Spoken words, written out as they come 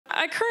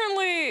I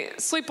currently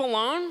sleep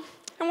alone.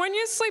 And when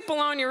you sleep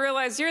alone, you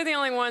realize you're the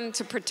only one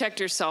to protect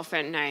yourself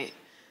at night.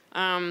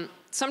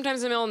 Sometimes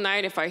in the middle of the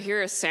night, if I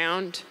hear a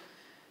sound,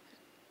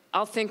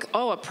 I'll think,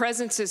 oh, a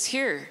presence is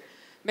here.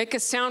 Make a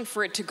sound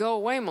for it to go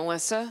away,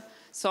 Melissa.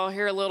 So I'll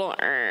hear a little,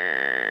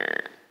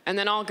 and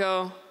then I'll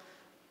go,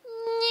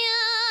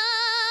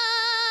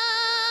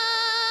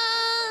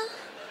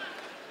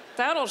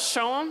 that'll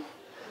show them.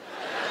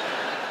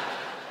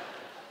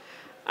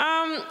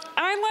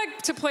 I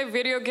like to play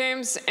video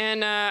games,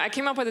 and I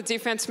came up with a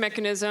defense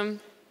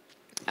mechanism.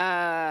 When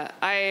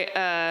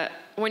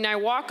I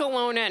walk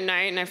alone at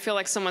night and I feel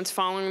like someone's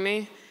following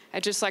me, I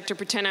just like to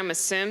pretend I'm a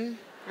Sim.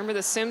 Remember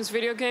the Sims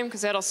video game?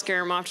 Because that'll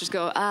scare them off. Just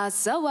go,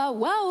 so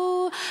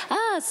wow,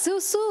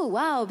 so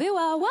wow, be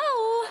wow,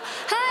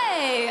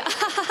 hey,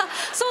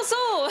 so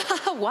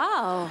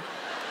wow.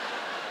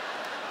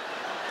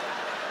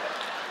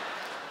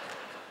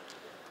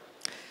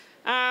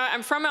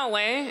 I'm from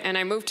LA, and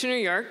I moved to New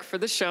York for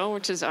the show,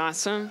 which is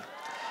awesome.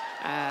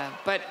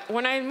 But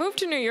when I moved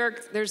to New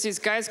York, there's these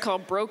guys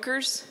called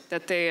brokers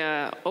that they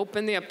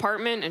open the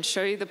apartment and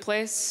show you the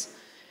place.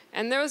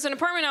 And there was an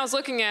apartment I was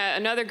looking at,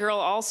 another girl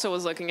also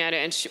was looking at it,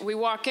 and we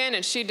walk in,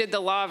 and she did the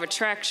law of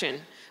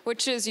attraction,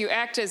 which is you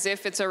act as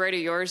if it's already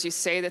yours. You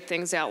say the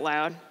things out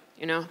loud.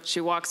 You know,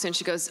 she walks in,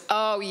 she goes,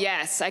 oh,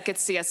 yes, I could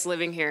see us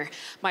living here.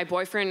 My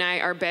boyfriend and I,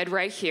 our bed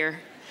right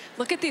here.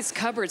 Look at these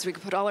cupboards. We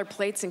could put all our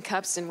plates and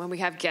cups in when we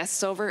have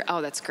guests over.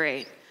 Oh, that's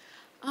great.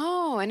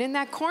 Oh, and in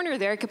that corner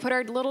there, I could put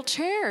our little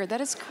chair.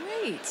 That is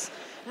great.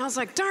 And I was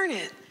like, darn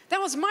it, that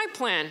was my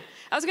plan.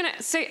 I was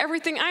gonna say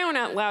everything I own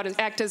out loud and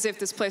act as if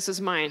this place was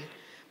mine.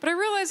 But I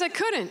realized I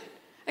couldn't.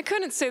 I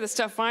couldn't say the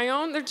stuff I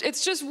own.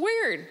 It's just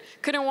weird.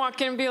 Couldn't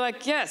walk in and be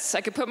like, yes,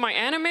 I could put my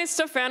anime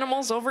stuffed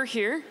animals over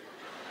here.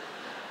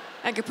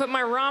 I could put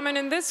my ramen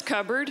in this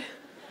cupboard.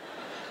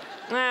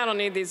 I don't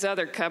need these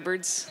other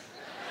cupboards.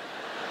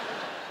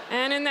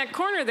 And in that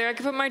corner there, I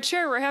could put my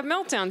chair where I have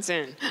meltdowns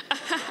in.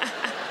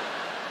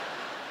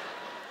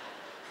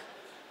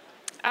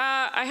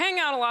 I hang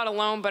out a lot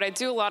alone, but I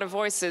do a lot of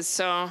voices,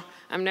 so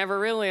I'm never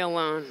really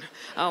alone.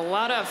 A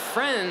lot of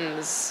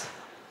friends.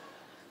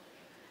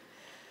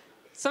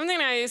 Something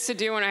I used to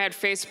do when I had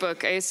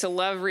Facebook, I used to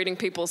love reading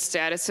people's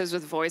statuses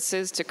with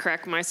voices to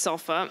crack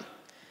myself up.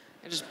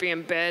 I'd just be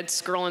in bed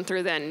scrolling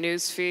through that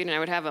news feed, and I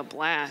would have a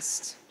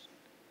blast.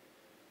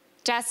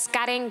 Just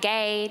got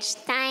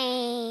engaged.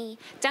 Bye.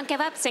 Don't give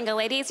up, single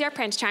ladies. You're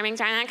Prince Charming.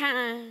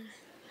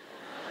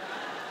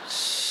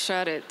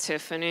 Shut it,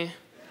 Tiffany.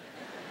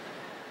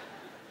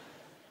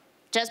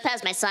 Just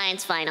passed my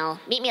science final.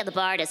 Meet me at the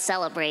bar to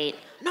celebrate.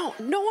 No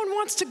one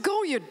wants to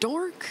go, you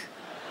dork.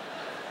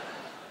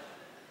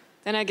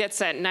 Then I get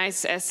that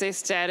nice essay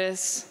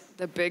status,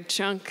 the big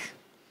chunk.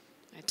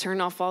 I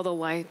turn off all the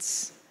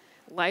lights,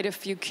 light a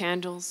few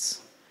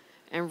candles,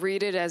 and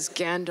read it as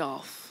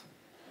Gandalf.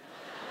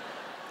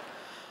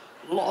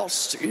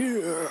 Last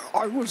year,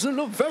 I was in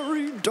a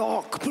very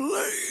dark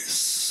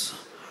place.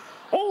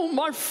 All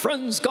my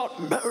friends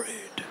got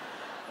married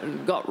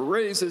and got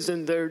raises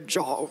in their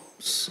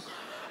jobs,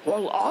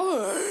 while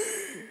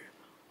I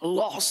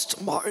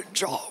lost my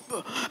job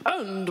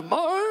and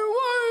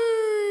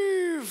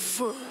my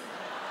wife.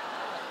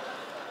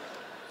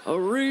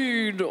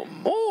 Read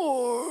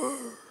more.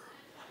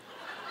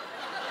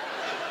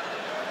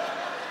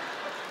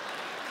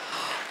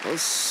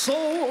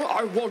 So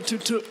I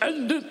wanted to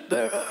end it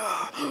there,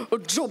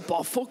 jump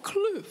off a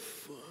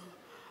cliff.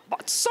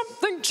 But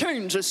something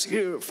changed this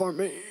year for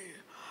me.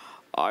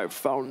 I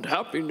found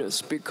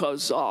happiness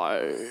because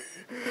I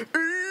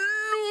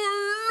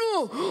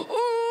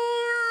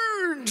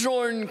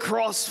joined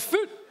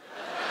CrossFit.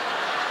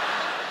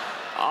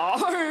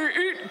 I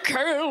eat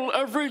kale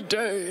every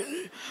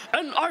day,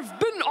 and I've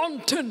been on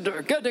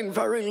Tinder getting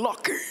very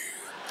lucky.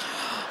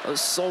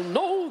 So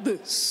know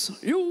this,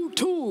 you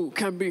too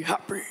can be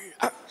happy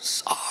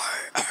as I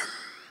am.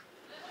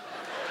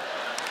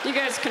 You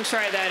guys can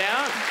try that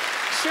out.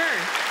 Sure.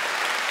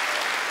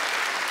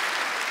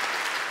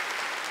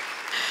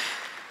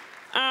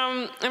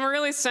 I'm a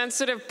really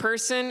sensitive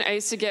person. I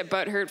used to get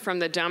butthurt from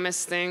the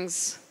dumbest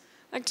things.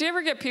 Like, do you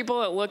ever get people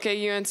that look at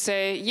you and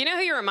say, you know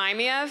who you remind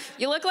me of?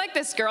 You look like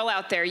this girl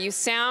out there. You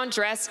sound,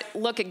 dress,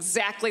 look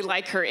exactly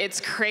like her. It's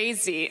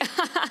crazy.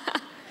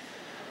 That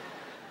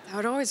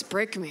would always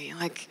break me.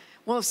 Like,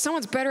 well, if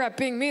someone's better at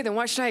being me, then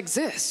why should I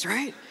exist,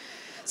 right?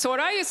 So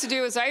what I used to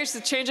do is I used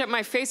to change up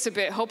my face a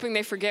bit, hoping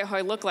they forget who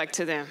I look like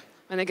to them.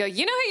 And they go,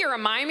 you know who you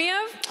remind me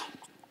of?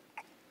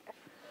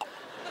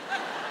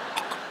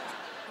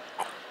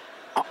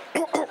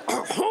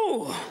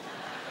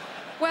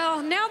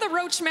 Well, now the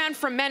Roach Man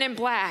from Men in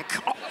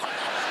Black.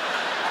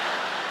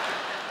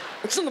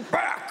 It's in the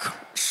back.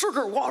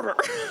 Sugar water.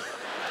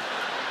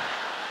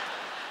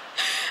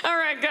 All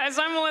right, guys,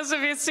 I'm Melissa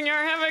Villaseñor.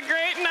 Have a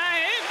great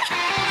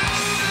night.